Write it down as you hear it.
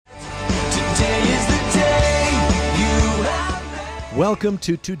Welcome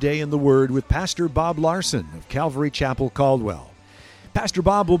to Today in the Word with Pastor Bob Larson of Calvary Chapel, Caldwell. Pastor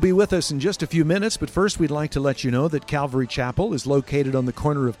Bob will be with us in just a few minutes, but first we'd like to let you know that Calvary Chapel is located on the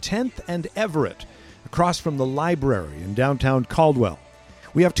corner of 10th and Everett, across from the library in downtown Caldwell.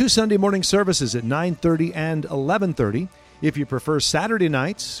 We have two Sunday morning services at 9:30 and 11:30. If you prefer Saturday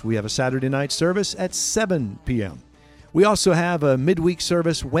nights, we have a Saturday night service at 7 p.m. We also have a midweek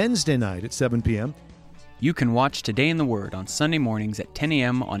service Wednesday night at 7 p.m. You can watch Today in the Word on Sunday mornings at 10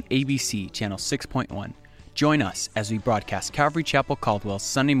 a.m. on ABC, Channel 6.1. Join us as we broadcast Calvary Chapel Caldwell's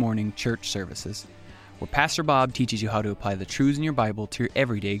Sunday morning church services, where Pastor Bob teaches you how to apply the truths in your Bible to your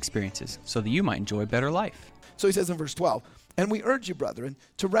everyday experiences so that you might enjoy a better life. So he says in verse 12, "And we urge you, brethren,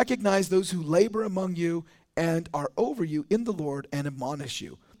 to recognize those who labor among you and are over you in the Lord and admonish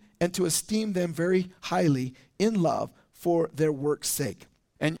you, and to esteem them very highly in love for their work's sake.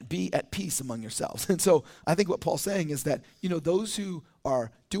 And be at peace among yourselves." And so I think what Paul's saying is that, those who are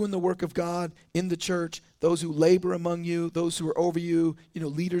doing the work of God in the church, those who labor among you, those who are over you,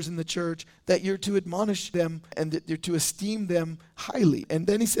 leaders in the church, that you're to admonish them and that you're to esteem them highly. And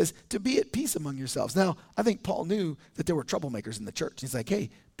then he says, to be at peace among yourselves. Now, I think Paul knew that there were troublemakers in the church. He's like,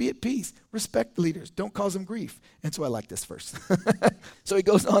 hey, be at peace, respect the leaders, don't cause them grief. And so I like this verse. So he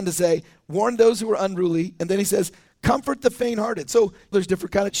goes on to say, warn those who are unruly. And then he says, comfort the faint-hearted. So there's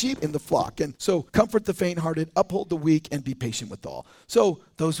different kind of sheep in the flock. And so comfort the faint-hearted, uphold the weak, and be patient with all. So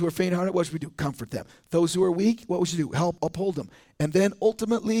those who are faint-hearted, what should we do? Comfort them. Those who are weak, what we should do? Help uphold them. And then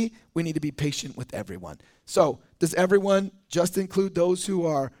ultimately, we need to be patient with everyone. So does everyone just include those who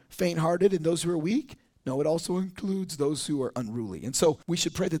are faint-hearted and those who are weak? No, it also includes those who are unruly. And so we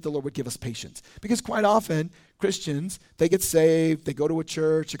should pray that the Lord would give us patience. Because quite often, Christians, they get saved, they go to a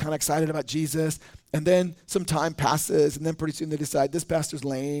church, they're kind of excited about Jesus, and then some time passes, and then pretty soon they decide, this pastor's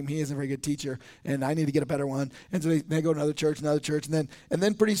lame, he isn't a very good teacher, and I need to get a better one. And so they go to another church, and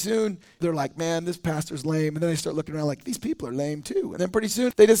then pretty soon they're like, man, this pastor's lame. And then they start looking around like, these people are lame too. And then pretty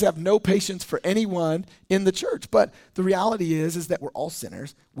soon they just have no patience for anyone in the church. But the reality is that we're all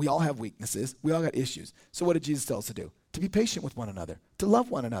sinners. We all have weaknesses. We all got issues. So what did Jesus tell us to do? To be patient with one another, to love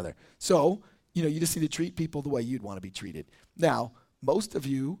one another. So, you just need to treat people the way you'd want to be treated. Now, most of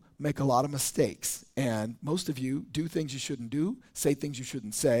you make a lot of mistakes, and most of you do things you shouldn't do, say things you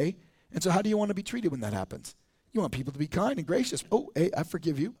shouldn't say. And so how do you want to be treated when that happens? You want people to be kind and gracious. Oh, hey, I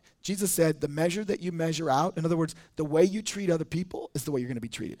forgive you. Jesus said the measure that you measure out, in other words, the way you treat other people is the way you're going to be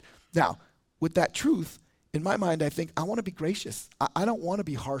treated. Now, with that truth, in my mind, I think I want to be gracious. I don't want to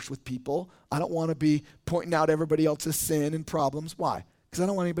be harsh with people. I don't want to be pointing out everybody else's sin and problems. Why? Because I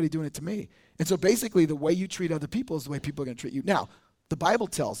don't want anybody doing it to me. And so basically, the way you treat other people is the way people are going to treat you. Now, the Bible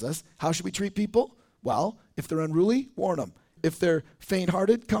tells us, how should we treat people? Well, if they're unruly, warn them. If they're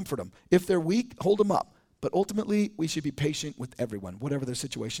faint-hearted, comfort them. If they're weak, hold them up. But ultimately, we should be patient with everyone, whatever their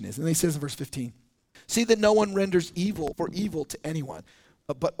situation is. And he says in verse 15, see that no one renders evil for evil to anyone,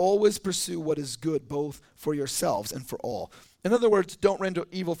 but always pursue what is good, both for yourselves and for all. In other words, don't render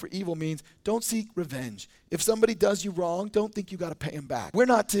evil for evil means don't seek revenge. If somebody does you wrong, don't think you got to pay them back. We're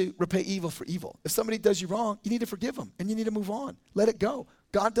not to repay evil for evil. If somebody does you wrong, you need to forgive them, and you need to move on. Let it go.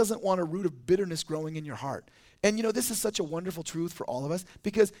 God doesn't want a root of bitterness growing in your heart. And this is such a wonderful truth for all of us,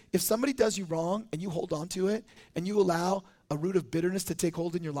 because if somebody does you wrong and you hold on to it and you allow a root of bitterness to take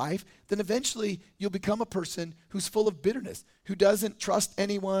hold in your life, then eventually you'll become a person who's full of bitterness, who doesn't trust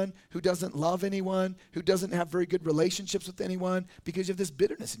anyone, who doesn't love anyone, who doesn't have very good relationships with anyone, because you have this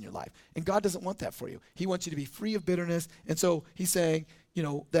bitterness in your life. And God doesn't want that for you. He wants you to be free of bitterness. And so he's saying,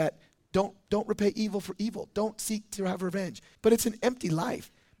 that don't repay evil for evil. Don't seek to have revenge. But it's an empty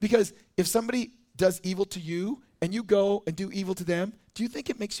life, because if somebody does evil to you and you go and do evil to them, do you think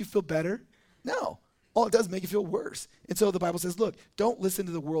it makes you feel better? No. All it does is make you feel worse. And so the Bible says, look, don't listen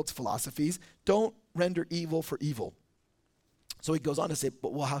to the world's philosophies. Don't render evil for evil. So he goes on to say,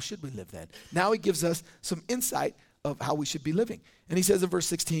 but how should we live then? Now he gives us some insight of how we should be living. And he says in verse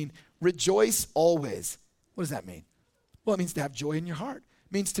 16, rejoice always. What does that mean? Well, it means to have joy in your heart.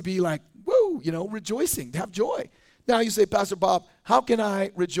 It means to be like, woo, rejoicing, to have joy. Now you say, Pastor Bob, how can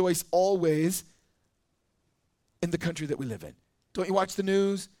I rejoice always in the country that we live in? Don't you watch the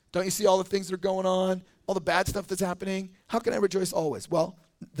news? Don't you see all the things that are going on, all the bad stuff that's happening? How can I rejoice always? Well,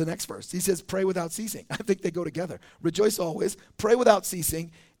 the next verse, he says, pray without ceasing. I think they go together. Rejoice always, pray without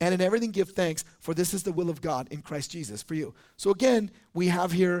ceasing, and in everything give thanks, for this is the will of God in Christ Jesus for you. So again, we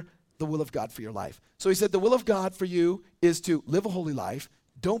have here the will of God for your life. So he said the will of God for you is to live a holy life,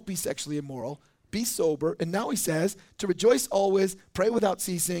 don't be sexually immoral, be sober, and now he says to rejoice always, pray without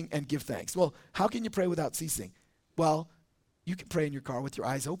ceasing, and give thanks. Well, how can you pray without ceasing? Well, You can pray in your car with your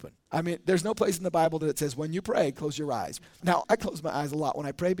eyes open. I mean, there's no place in the Bible that it says when you pray, close your eyes. Now, I close my eyes a lot when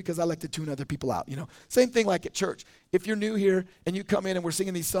I pray because I like to tune other people out. Same thing like at church. If you're new here and you come in and we're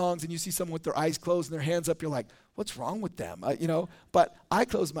singing these songs and you see someone with their eyes closed and their hands up, you're like, what's wrong with them? But I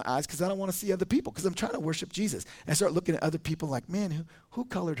close my eyes because I don't want to see other people because I'm trying to worship Jesus. And I start looking at other people like, man, who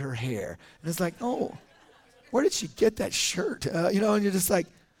colored her hair? And it's like, oh, where did she get that shirt? And you're just like,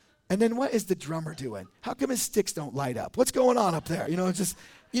 and then what is the drummer doing? How come his sticks don't light up? What's going on up there? You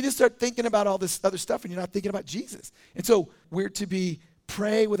just start thinking about all this other stuff and you're not thinking about Jesus. And so we're to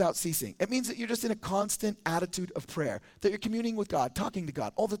pray without ceasing. It means that you're just in a constant attitude of prayer, that you're communing with God, talking to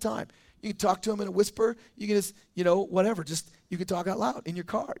God all the time. You can talk to him in a whisper. You can just, whatever. Just, you can talk out loud in your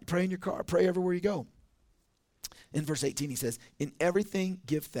car. You pray in your car. Pray everywhere you go. In verse 18, he says, in everything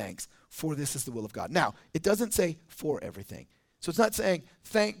give thanks, for this is the will of God. Now, it doesn't say for everything. So it's not saying,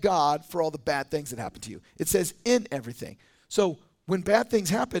 thank God for all the bad things that happen to you. It says in everything. So when bad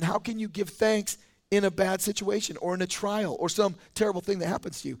things happen, how can you give thanks in a bad situation or in a trial or some terrible thing that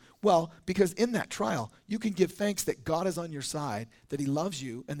happens to you? Well, because in that trial, you can give thanks that God is on your side, that he loves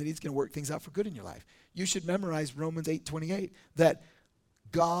you, and that he's going to work things out for good in your life. You should memorize Romans 8:28, that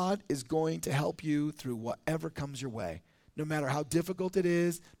God is going to help you through whatever comes your way. No matter how difficult it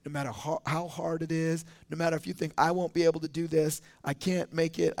is, no matter how hard it is, no matter if you think, I won't be able to do this, I can't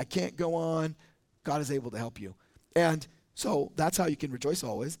make it, I can't go on, God is able to help you. And so that's how you can rejoice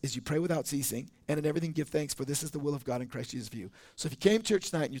always, is you pray without ceasing, and in everything give thanks, for this is the will of God in Christ Jesus for you. So if you came to church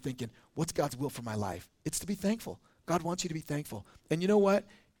tonight and you're thinking, what's God's will for my life? It's to be thankful. God wants you to be thankful. And you know what?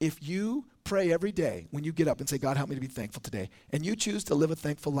 If you pray every day when you get up and say, God, help me to be thankful today, and you choose to live a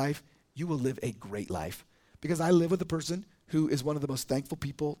thankful life, you will live a great life. Because I live with a person who is one of the most thankful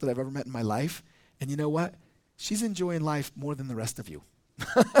people that I've ever met in my life. And you know what? She's enjoying life more than the rest of you.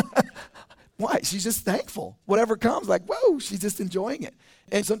 Why? She's just thankful. Whatever comes, like, whoa, she's just enjoying it.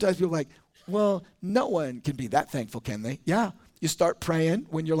 And sometimes people are like, well, no one can be that thankful, can they? Yeah. You start praying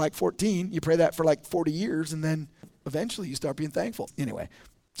when you're like 14. You pray that for like 40 years, and then eventually you start being thankful. Anyway,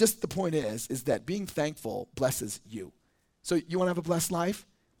 just the point is that being thankful blesses you. So you want to have a blessed life?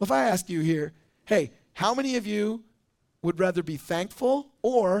 Well, if I ask you here, hey, how many of you would rather be thankful,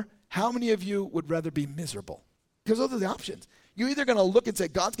 or how many of you would rather be miserable? Because those are the options. You're either going to look and say,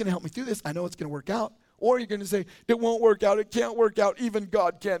 God's going to help me through this. I know it's going to work out. Or you're going to say, it won't work out. It can't work out. Even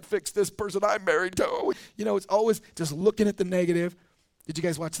God can't fix this person I'm married to. It's always just looking at the negative. Did you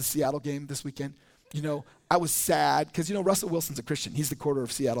guys watch the Seattle game this weekend? I was sad because, Russell Wilson's a Christian. He's the quarterback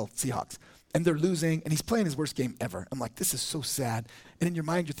of Seattle Seahawks. And they're losing, and he's playing his worst game ever. I'm like, this is so sad. And in your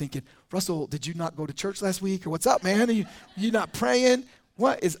mind, you're thinking, Russell, did you not go to church last week? Or what's up, man? Are you not praying?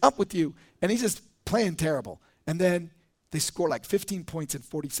 What is up with you? And he's just playing terrible. And then they score like 15 points in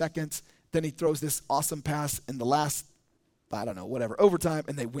 40 seconds. Then he throws this awesome pass in the last, overtime,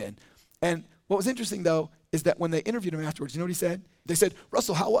 and they win. And what was interesting, though, is that when they interviewed him afterwards, you know what he said? They said,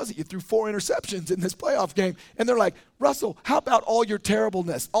 Russell, how was it? You threw 4 interceptions in this playoff game. And they're like, Russell, how about all your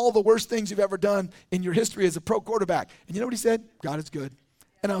terribleness, all the worst things you've ever done in your history as a pro quarterback? And you know what he said? God is good.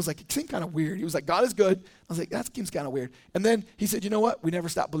 And I was like, it seemed kind of weird. He was like, God is good. I was like, that seems kind of weird. And then he said, you know what? We never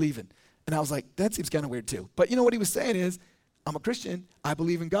stop believing. And I was like, that seems kind of weird too. But you know what he was saying is, I'm a Christian. I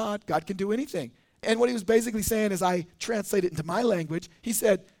believe in God. God can do anything. And what he was basically saying, as I translate it into my language, he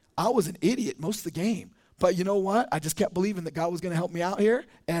said, I was an idiot most of the game. But you know what? I just kept believing that God was going to help me out here,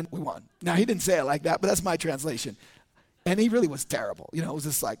 and we won. Now, he didn't say it like that, but that's my translation. And he really was terrible. It was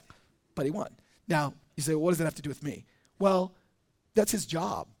just like, but he won. Now, you say, well, what does that have to do with me? Well, that's his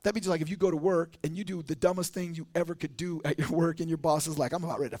job. That means like if you go to work and you do the dumbest thing you ever could do at your work, and your boss is like, I'm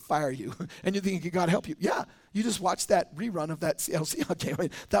about ready to fire you, and you're thinking, can God help you? Yeah, you just watched that rerun of that Seattle Seahawks game. I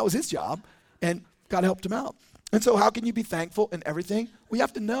mean, that was his job, and God helped him out. And so how can you be thankful in everything? Well, you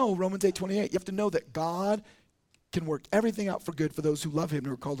have to know Romans 8:28. You have to know that God can work everything out for good for those who love him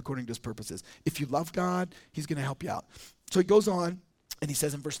and are called according to his purposes. If you love God, he's going to help you out. So he goes on, and he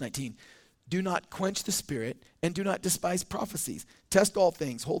says in verse 19, do not quench the spirit, and do not despise prophecies. Test all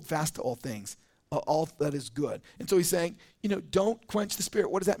things, hold fast to all things, all that is good. And so he's saying, don't quench the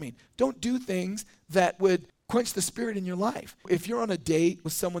spirit. What does that mean? Don't do things that would quench the spirit in your life. If you're on a date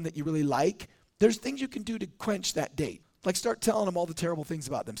with someone that you really like, there's things you can do to quench that date. Like start telling them all the terrible things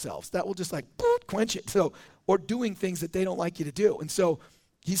about themselves. That will just quench it. So, or doing things that they don't like you to do. And so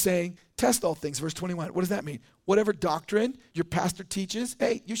he's saying, test all things. Verse 21, what does that mean? Whatever doctrine your pastor teaches,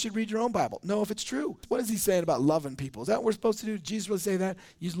 hey, you should read your own Bible. Know if it's true. What is he saying about loving people? Is that what we're supposed to do? Did Jesus really say that?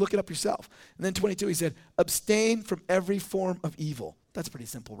 You just look it up yourself. And then 22, he said, abstain from every form of evil. That's pretty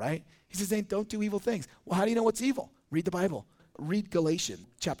simple, right? He's saying, don't do evil things. Well, how do you know what's evil? Read the Bible. read Galatians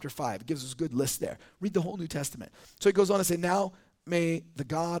chapter 5. It gives us a good list there. Read the whole New Testament. So he goes on to say, now may the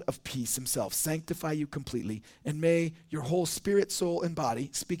God of peace himself sanctify you completely, and may your whole spirit, soul, and body,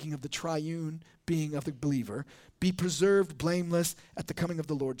 speaking of the triune being of the believer, be preserved blameless at the coming of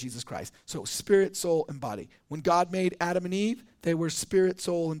the Lord Jesus Christ. So spirit, soul, and body. When God made Adam and Eve, they were spirit,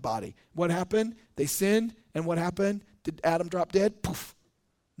 soul, and body. What happened? They sinned, and what happened? Did Adam drop dead? Poof.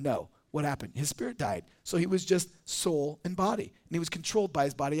 No. What happened? His spirit died. So he was just soul and body. And he was controlled by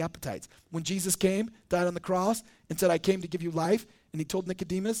his body appetites. When Jesus came, died on the cross, and said, I came to give you life, and he told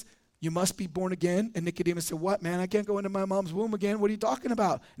Nicodemus, you must be born again. And Nicodemus said, what, man? I can't go into my mom's womb again. What are you talking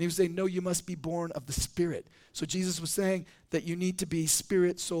about? And he was saying, no, you must be born of the Spirit. So Jesus was saying that you need to be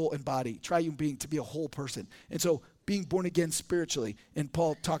spirit, soul, and body, triune being, to be a whole person. And so being born again spiritually, and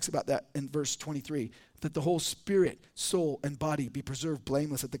Paul talks about that in verse 23, that the whole spirit, soul, and body be preserved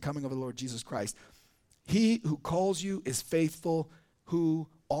blameless at the coming of the Lord Jesus Christ. He who calls you is faithful, who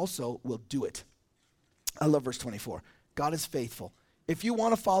also will do it. I love verse 24. God is faithful. If you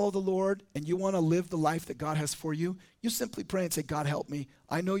want to follow the Lord and you want to live the life that God has for you, you simply pray and say, God, help me.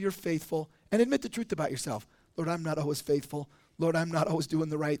 I know you're faithful. And admit the truth about yourself. Lord, I'm not always faithful. Lord, I'm not always doing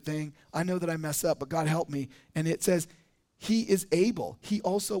the right thing. I know that I mess up, but God, help me. And it says, he is able. He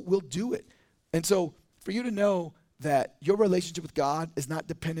also will do it. And so for you to know that your relationship with God is not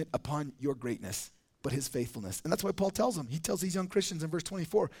dependent upon your greatness, but his faithfulness. And that's why Paul tells them. He tells these young Christians in verse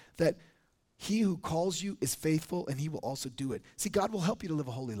 24 that he who calls you is faithful, and he will also do it. See, God will help you to live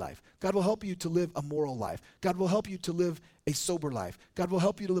a holy life. God will help you to live a moral life. God will help you to live a sober life. God will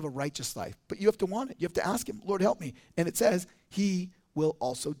help you to live a righteous life. But you have to want it. You have to ask him, Lord, help me. And it says he will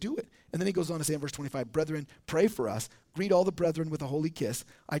also do it. And then he goes on to say in verse 25, brethren, pray for us. Greet all the brethren with a holy kiss.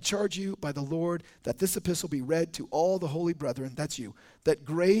 I charge you by the Lord that this epistle be read to all the holy brethren, that's you, that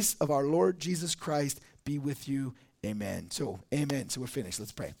grace of our Lord Jesus Christ be with you. Amen. So, amen. So we're finished.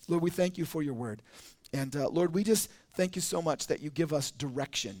 Let's pray. Lord, we thank you for your word. And Lord, we just thank you so much that you give us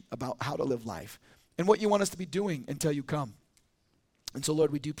direction about how to live life and what you want us to be doing until you come. And so,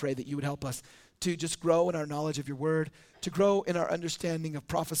 Lord, we do pray that you would help us to just grow in our knowledge of your word, to grow in our understanding of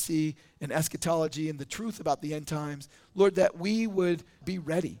prophecy and eschatology and the truth about the end times. Lord, that we would be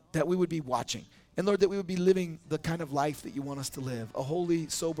ready, that we would be watching. And Lord, that we would be living the kind of life that you want us to live, a holy,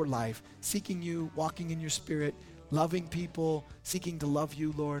 sober life, seeking you, walking in your spirit, loving people, seeking to love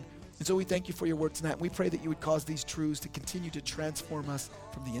you, Lord. And so we thank you for your word tonight. We pray that you would cause these truths to continue to transform us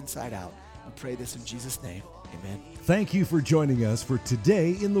from the inside out. We pray this in Jesus' name. Amen. Thank you for joining us for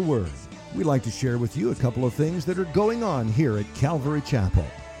Today in the Word. We'd like to share with you a couple of things that are going on here at Calvary Chapel.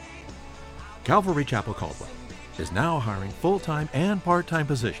 Calvary Chapel Caldwell is now hiring full-time and part-time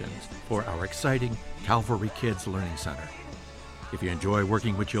positions for our exciting Calvary Kids Learning Center. If you enjoy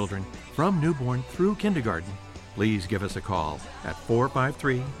working with children from newborn through kindergarten, please give us a call at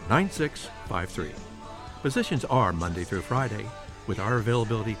 453-9653. Positions are Monday through Friday, with our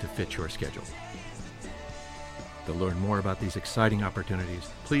availability to fit your schedule. To learn more about these exciting opportunities,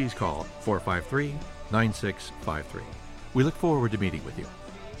 please call 453-9653. We look forward to meeting with you.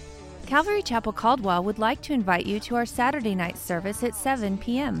 Calvary Chapel Caldwell would like to invite you to our Saturday night service at 7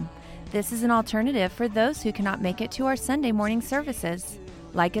 p.m. This is an alternative for those who cannot make it to our Sunday morning services.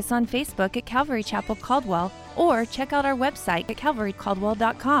 Like us on Facebook at Calvary Chapel Caldwell, or check out our website at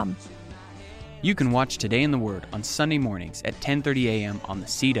calvarycaldwell.com. You can watch Today in the Word on Sunday mornings at 10:30 a.m. on the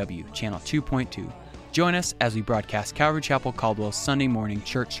CW, Channel 2.2. Join us as we broadcast Calvary Chapel Caldwell's Sunday morning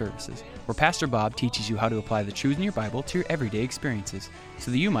church services, where Pastor Bob teaches you how to apply the truths in your Bible to your everyday experiences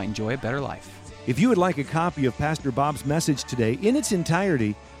so that you might enjoy a better life. If you would like a copy of Pastor Bob's message today in its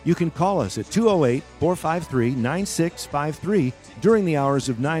entirety, you can call us at 208-453-9653 during the hours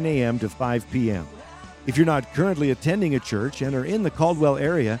of 9 a.m. to 5 p.m. If you're not currently attending a church and are in the Caldwell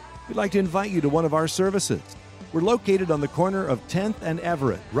area, we'd like to invite you to one of our services. We're located on the corner of 10th and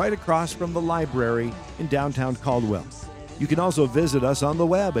Everett, right across from the library in downtown Caldwell. You can also visit us on the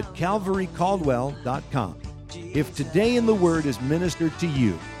web at calvarycaldwell.com. If Today in the Word is ministered to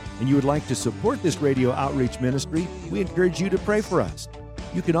you and you would like to support this radio outreach ministry, we encourage you to pray for us.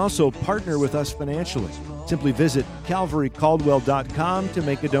 You can also partner with us financially. Simply visit calvarycaldwell.com to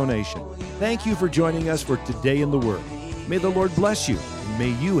make a donation. Thank you for joining us for Today in the Word. May the Lord bless you, and may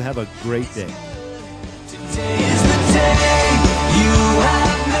you have a great day. Today is the day you